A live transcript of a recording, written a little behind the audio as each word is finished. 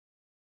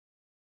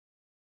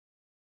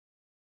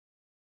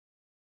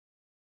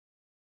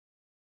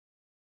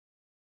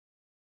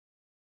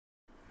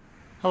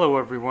Hello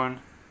everyone.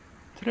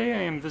 Today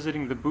I am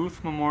visiting the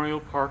Boothe Memorial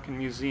Park and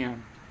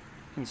Museum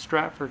in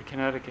Stratford,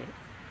 Connecticut.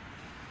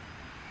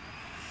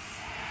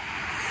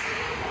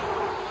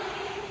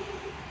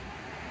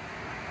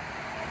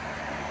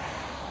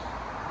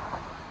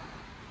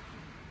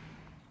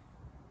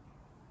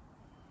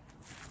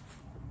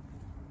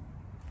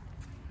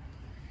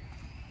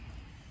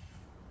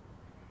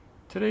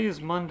 Today is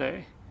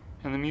Monday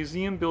and the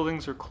museum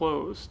buildings are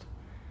closed,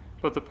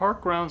 but the park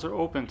grounds are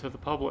open to the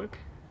public.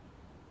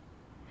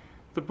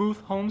 The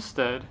Boothe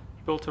homestead,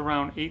 built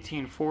around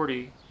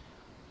 1840,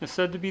 is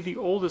said to be the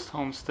oldest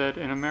homestead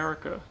in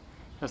America,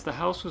 as the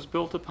house was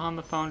built upon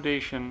the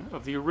foundation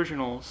of the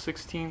original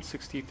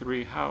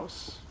 1663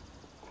 house.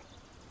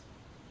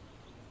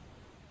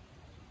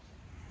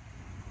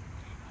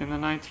 In the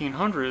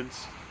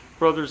 1900s,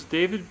 brothers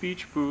David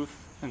Beach Boothe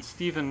and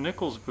Stephen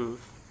Nichols Boothe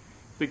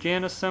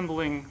began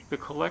assembling the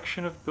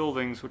collection of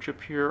buildings which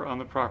appear on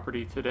the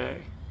property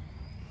today.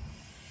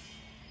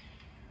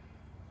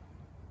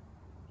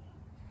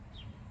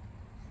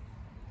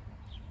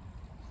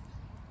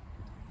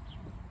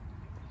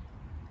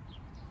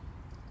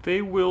 They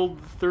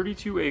willed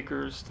 32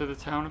 acres to the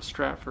town of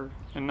Stratford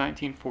in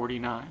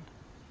 1949.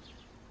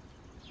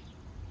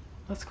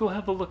 Let's go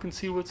have a look and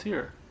see what's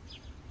here.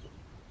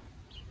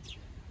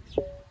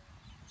 Well,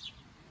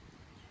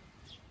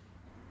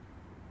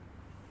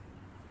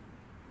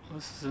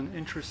 this is an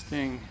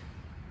interesting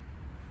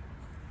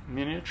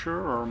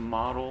miniature or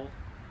model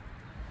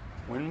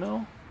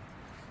windmill.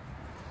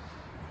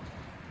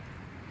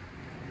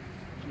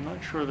 I'm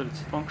not sure that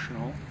it's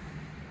functional.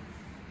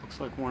 Looks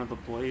like one of the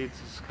blades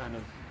is kind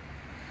of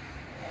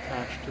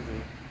attached to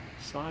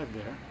the side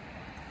there.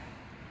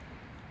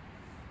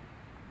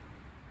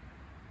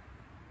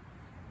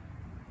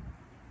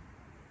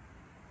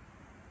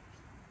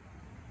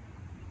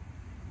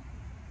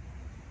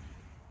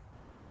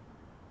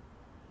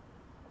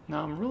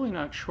 Now I'm really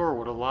not sure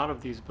what a lot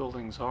of these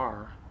buildings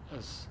are,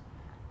 as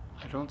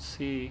I don't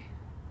see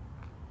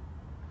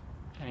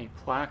any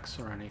plaques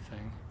or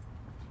anything.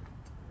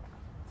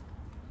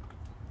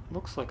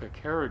 Looks like a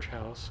carriage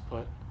house,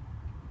 but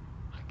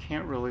I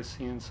can't really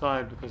see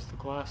inside because the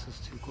glass is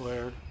too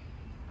glared.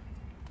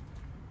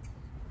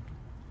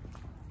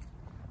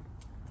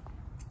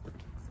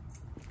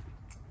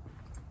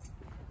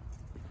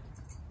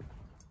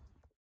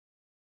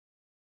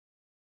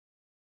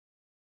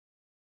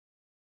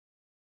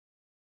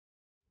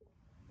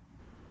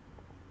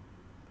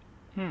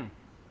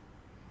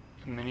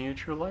 A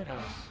miniature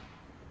lighthouse.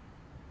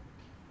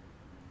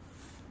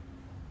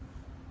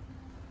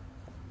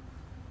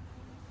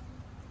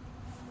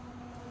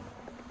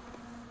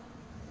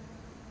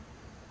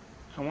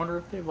 I wonder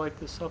if they light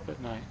this up at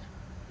night.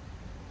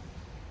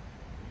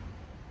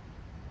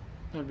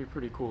 That'd be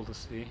pretty cool to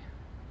see.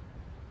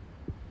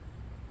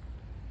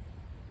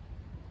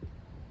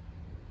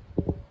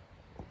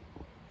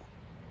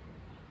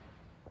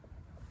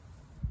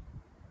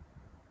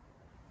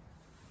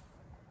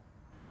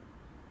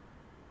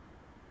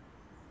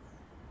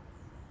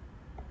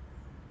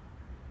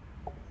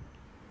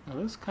 Now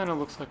this kind of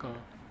looks like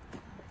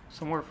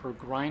somewhere for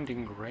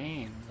grinding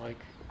grain. Like,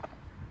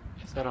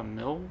 is that a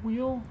mill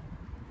wheel?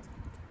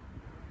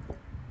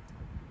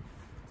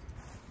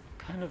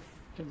 Kind of,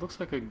 it looks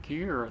like a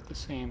gear at the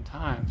same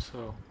time,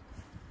 so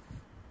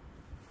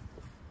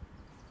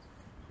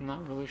I'm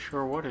not really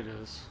sure what it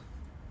is.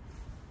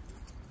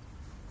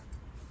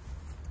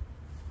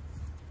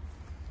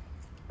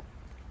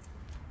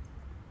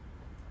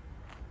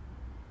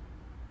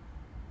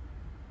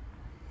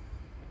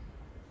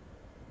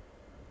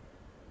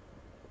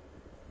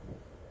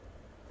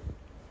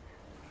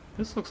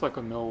 This looks like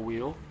a mill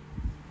wheel,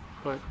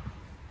 but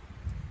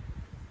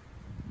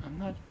I'm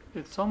not,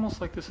 it's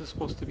almost like this is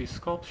supposed to be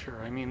sculpture.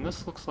 I mean,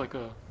 this looks like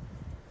a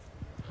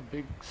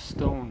big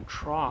stone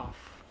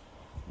trough,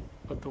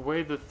 but the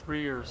way the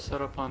three are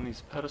set up on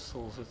these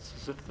pedestals, it's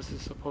as if this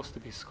is supposed to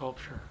be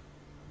sculpture.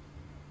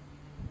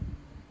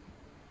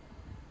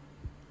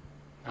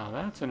 Now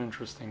that's an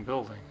interesting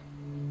building.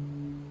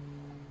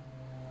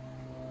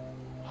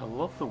 I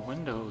love the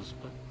windows,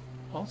 but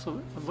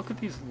also, look at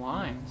these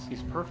lines,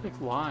 these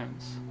perfect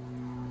lines.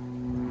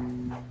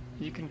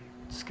 You can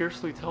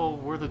scarcely tell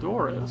where the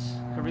door is.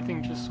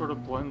 Everything just sort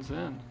of blends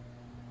in.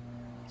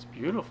 It's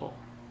beautiful.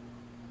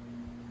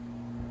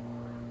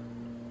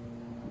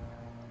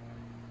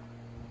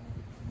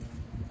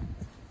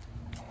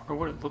 I wonder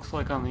what it looks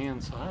like on the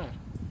inside.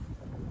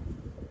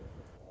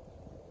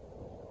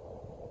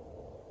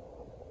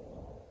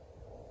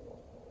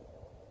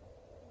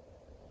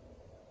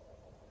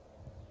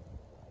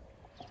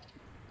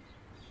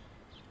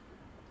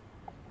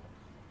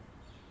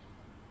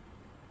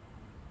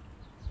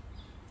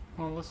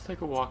 Well, let's take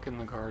a walk in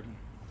the garden.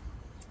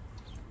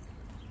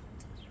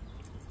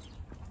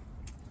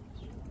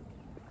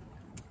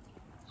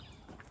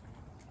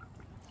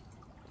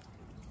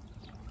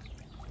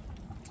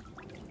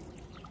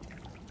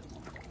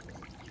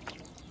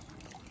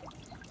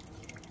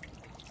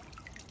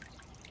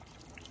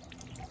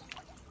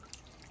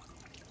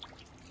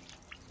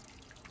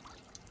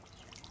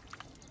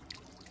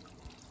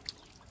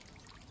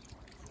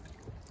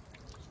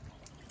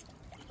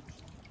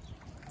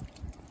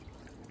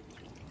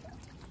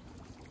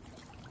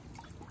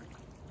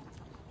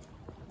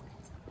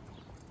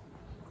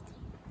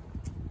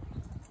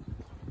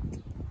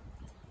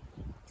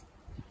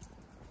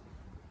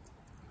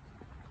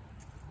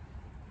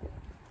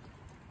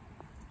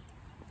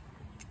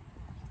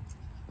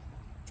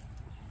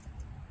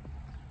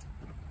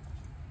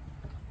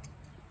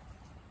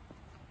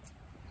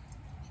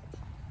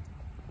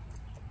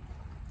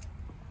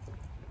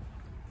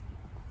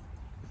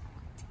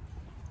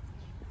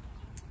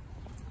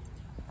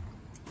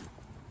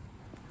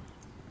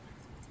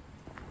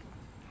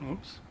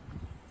 Oops.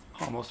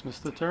 Almost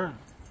missed the turn.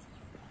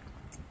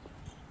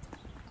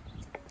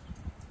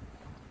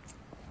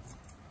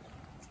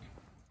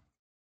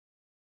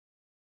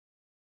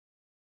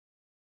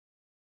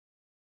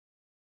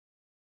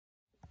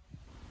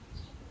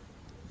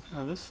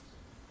 Now this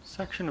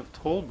section of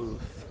toll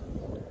booth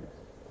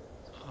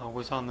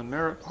was on the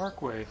Merritt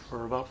Parkway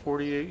for about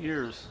 48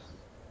 years.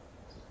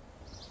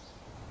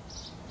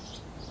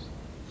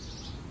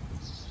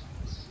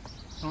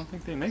 I don't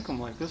think they make them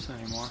like this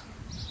anymore.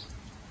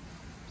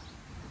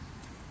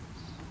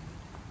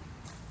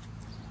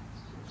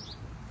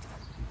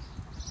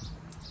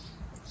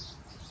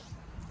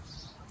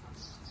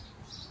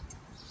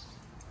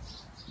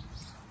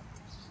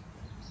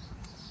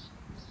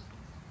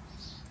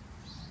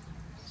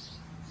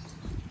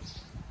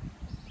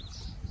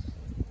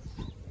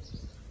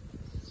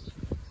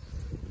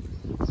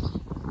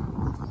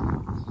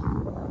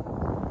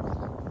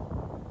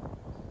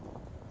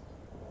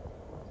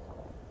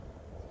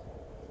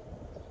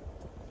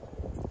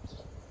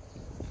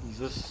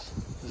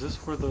 Is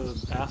this where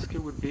the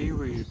basket would be,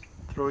 where you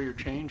throw your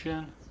change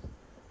in?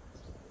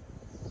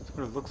 That's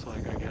what it looks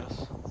like, I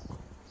guess.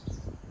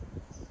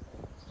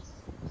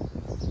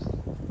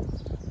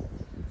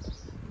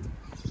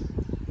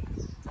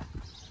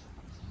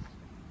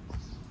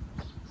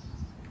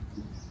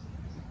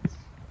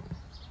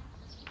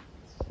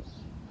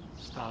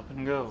 Stop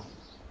and go.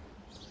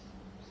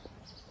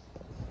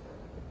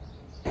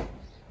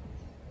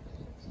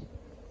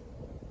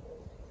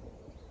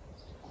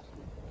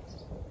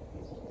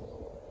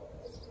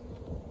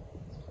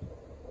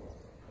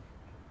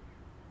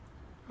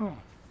 Oh,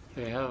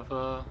 they have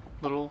a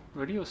little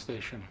radio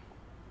station.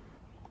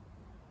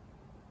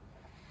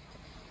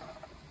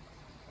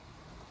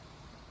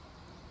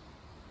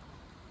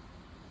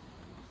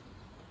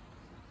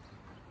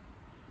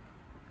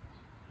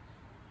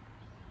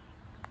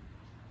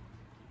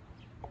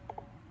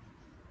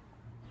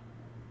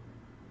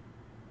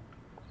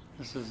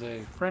 This is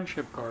a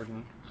friendship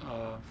garden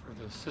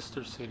for the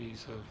sister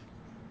cities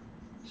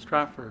of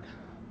Stratford.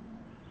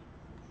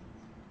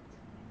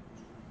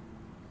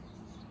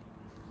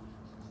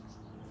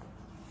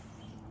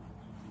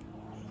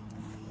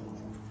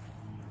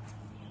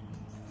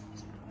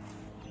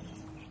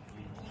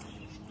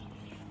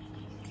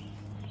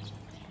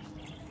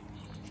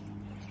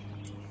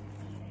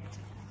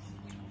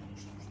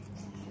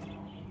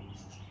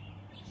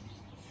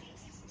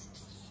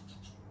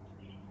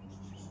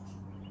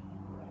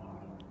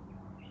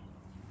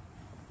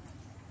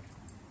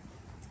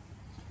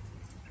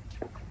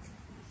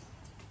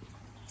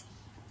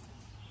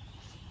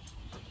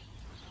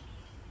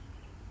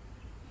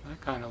 That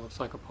kind of looks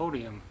like a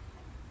podium.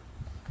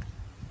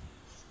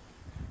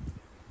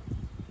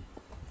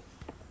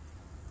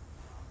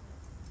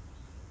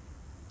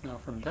 Now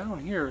from down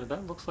here,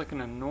 that looks like an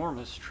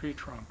enormous tree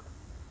trunk.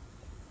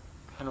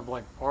 Kind of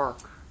like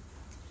bark.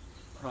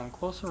 But on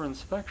closer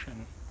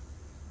inspection,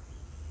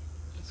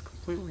 it's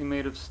completely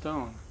made of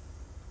stone.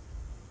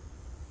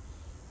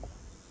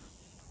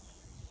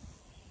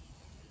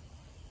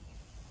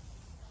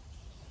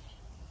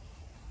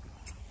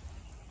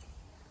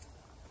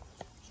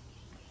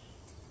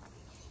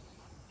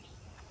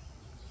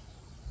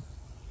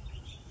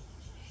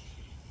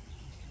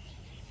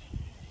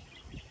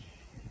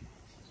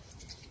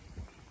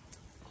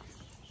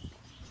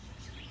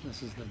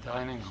 This is the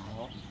dining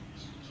hall.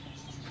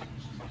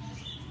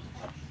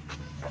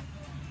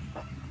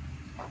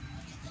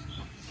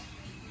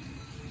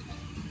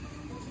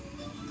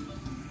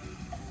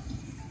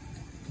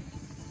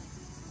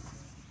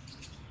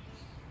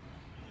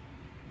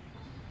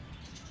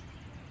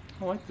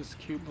 I like this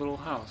cute little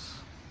house.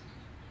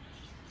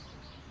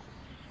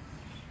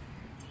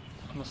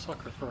 I'm a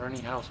sucker for any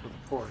house with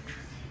a porch.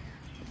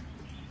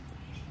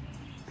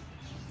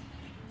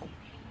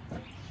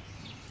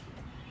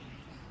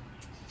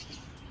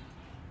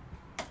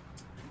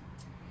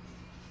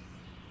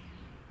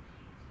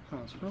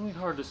 It's really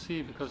hard to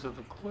see because of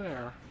the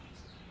glare,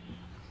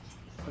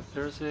 but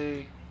there's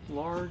a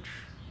large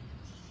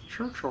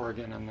church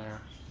organ in there.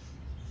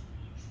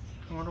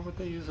 I wonder what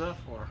they use that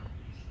for.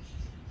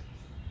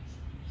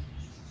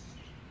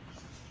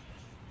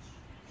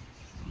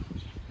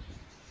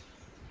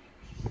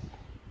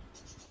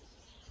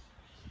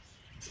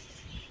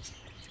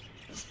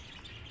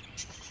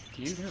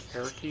 Do you hear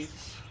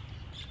parakeets?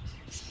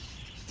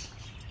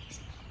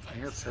 I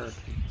hear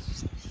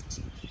parakeets.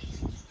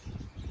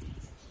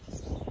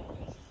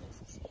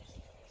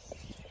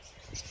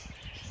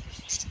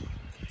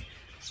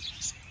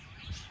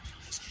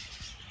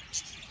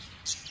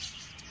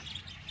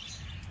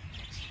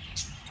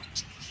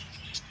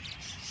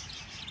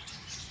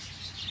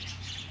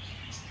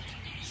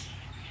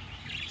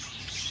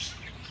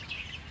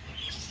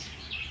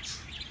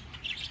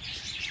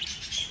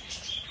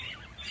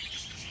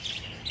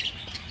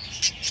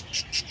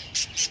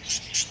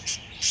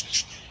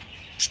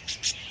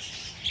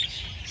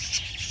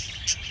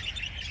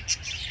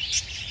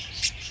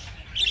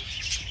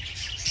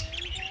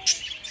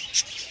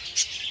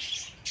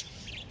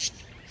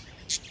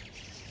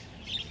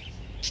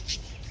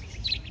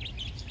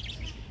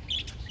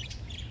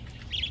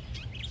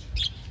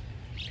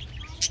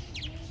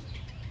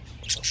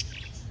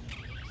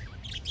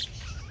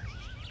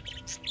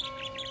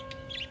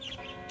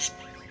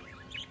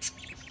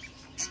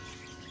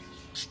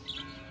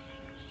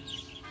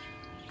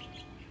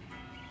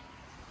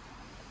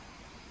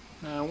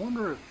 Now I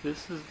wonder if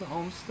this is the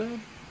homestead?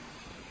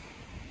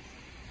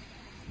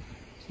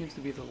 Seems to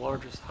be the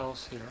largest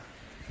house here.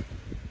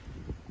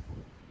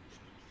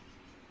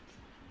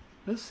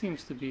 This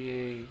seems to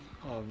be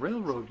a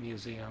railroad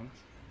museum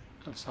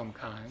of some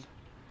kind,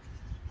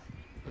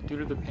 but due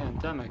to the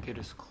pandemic it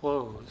is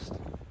closed.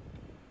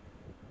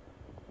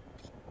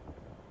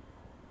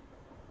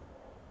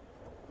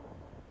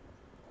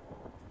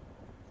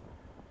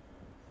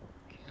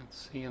 Can't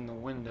see in the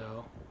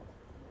window.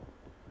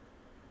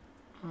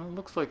 It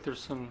looks like there's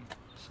some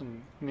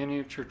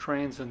miniature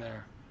trains in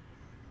there.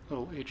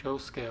 Little HO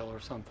scale or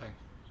something.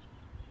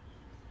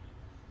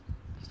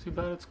 It's too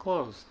bad it's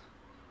closed.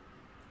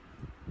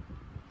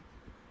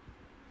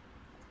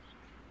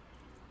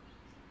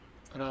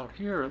 But out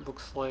here it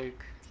looks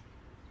like,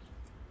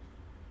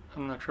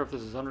 I'm not sure if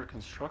this is under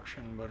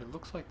construction, but it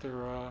looks like they've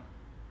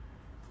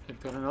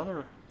got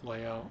another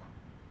layout.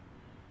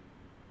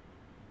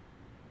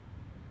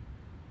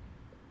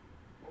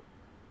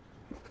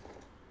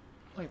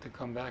 I'd like to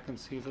come back and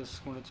see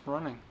this when it's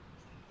running.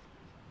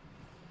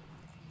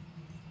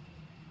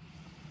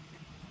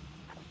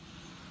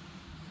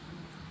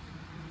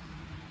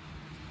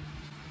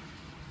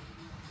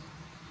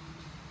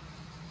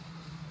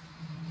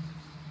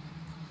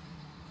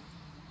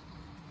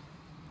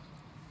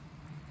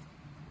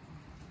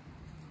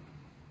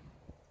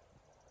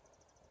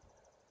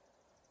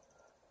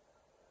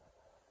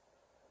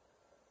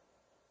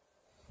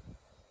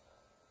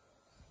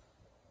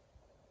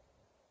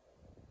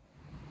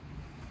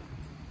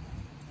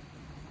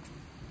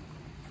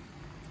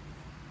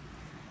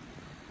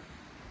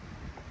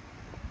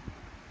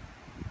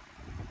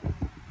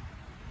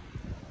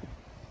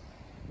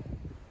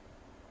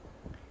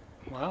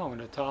 Wow,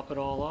 and to top it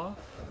all off,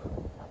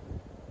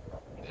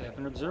 they have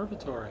an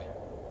observatory.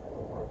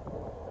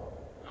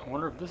 I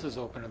wonder if this is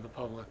open to the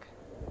public.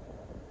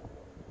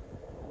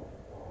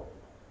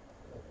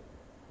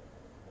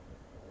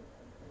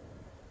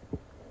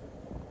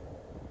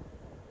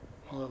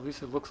 Well, at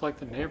least it looks like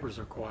the neighbors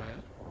are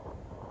quiet.